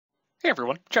Hey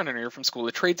everyone, John here from School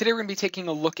of Trade. Today we're going to be taking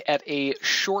a look at a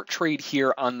short trade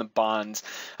here on the bonds.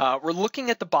 We're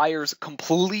looking at the buyers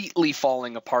completely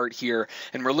falling apart here,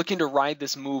 and we're looking to ride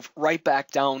this move right back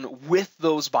down with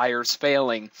those buyers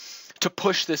failing to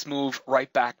push this move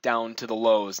right back down to the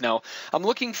lows. Now, I'm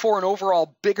looking for an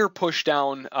overall bigger push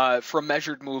down for a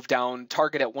measured move down,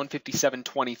 target at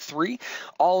 157.23,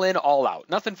 all in, all out.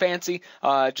 Nothing fancy,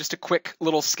 just a quick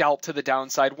little scalp to the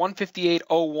downside.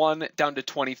 158.01 down to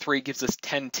 23 gives us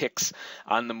 10 ticks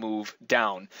on the move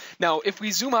down. Now, if we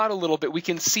zoom out a little bit, we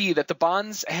can see that the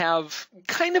bonds have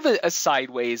kind of a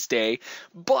sideways day,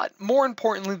 but more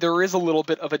importantly, there is a little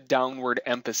bit of a downward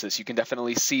emphasis. You can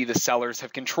definitely see the sellers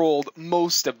have controlled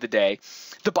most of the day.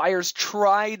 The buyers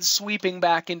tried sweeping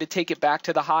back in to take it back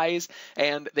to the highs,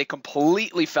 and they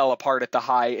completely fell apart at the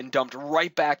high and dumped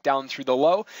right back down through the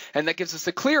low. And that gives us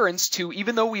the clearance to,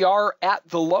 even though we are at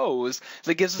the lows,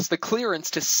 that gives us the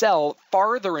clearance to sell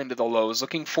farther into the lows,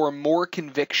 looking for more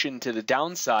conviction to the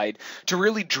downside to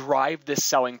really drive this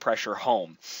selling pressure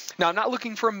home. Now, I'm not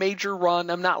looking for a major run.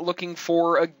 I'm not looking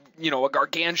for a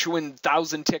gargantuan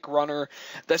 1,000-tick runner.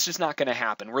 That's just not going to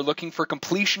happen. We're looking for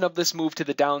completion of this move to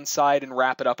the downside and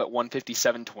wrap it up at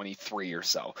 157.23 or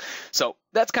so. So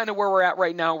that's kind of where we're at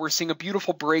right now. We're seeing a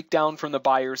beautiful breakdown from the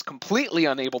buyers, completely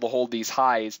unable to hold these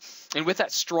highs. And with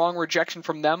that strong rejection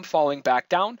from them falling back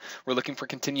down, we're looking for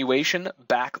continuation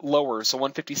back lower. So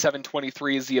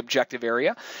 157.23 is the objective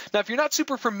area. Now, if you're not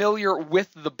super familiar with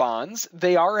the bonds,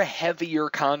 they are a heavier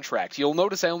contract. You'll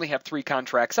notice I only have 3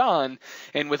 contracts on,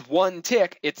 and with 1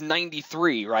 tick, it's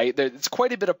 93, right? It's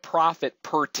quite a bit of profit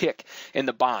per tick in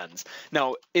the bonds.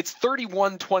 Now, it's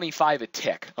 31.25 a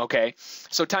tick, okay?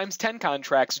 So times 10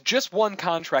 contracts, just 1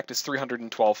 contract is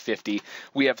 312.50.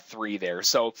 We have 3 there.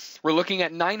 So we're looking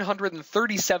at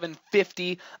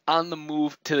 937.50 on the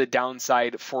move to the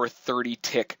downside for a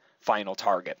 30-tick final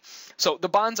target. So the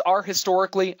bonds are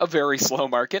historically a very slow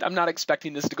market. I'm not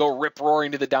expecting this to go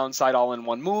rip-roaring to the downside all in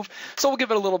one move. So we'll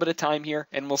give it a little bit of time here,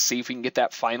 and we'll see if we can get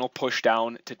that final push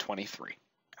down to 23.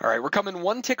 All right, we're coming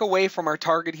 1 tick away from our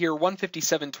target here.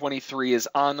 157.23 is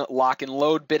on lock and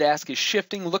load. Bid ask is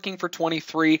shifting, looking for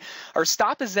 23. Our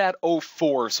stop is at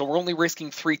 04, so we're only risking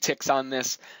 3 ticks on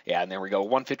this. Yeah, and there we go,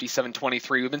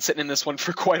 157.23. We've been sitting in this one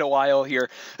for quite a while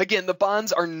here. Again, the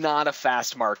bonds are not a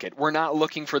fast market. We're not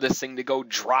looking for this thing to go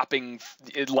dropping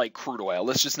like crude oil.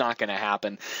 That's just not going to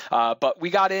happen. But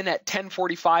we got in at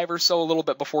 10:45 or so, a little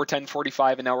bit before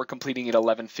 10:45, and now we're completing at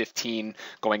 11:15,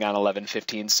 going on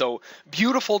 11:15. So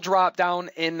beautiful drop down,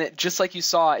 and just like you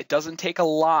saw, it doesn't take a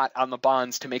lot on the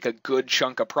bonds to make a good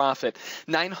chunk of profit.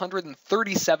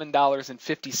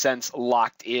 $937.50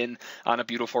 locked in on a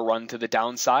beautiful run to the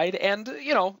downside, and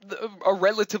a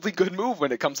relatively good move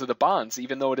when it comes to the bonds,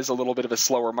 even though it is a little bit of a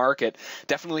slower market.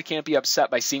 Definitely can't be upset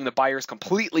by seeing the buyers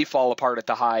completely fall apart at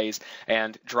the highs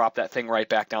and drop that thing right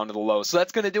back down to the lows. So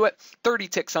that's going to do it. 30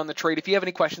 ticks on the trade. If you have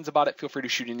any questions about it, feel free to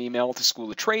shoot an email to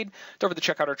School of Trade. Don't forget to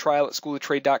check out our trial at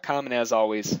schooloftrade.com, and as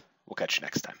always, we'll catch you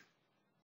next time.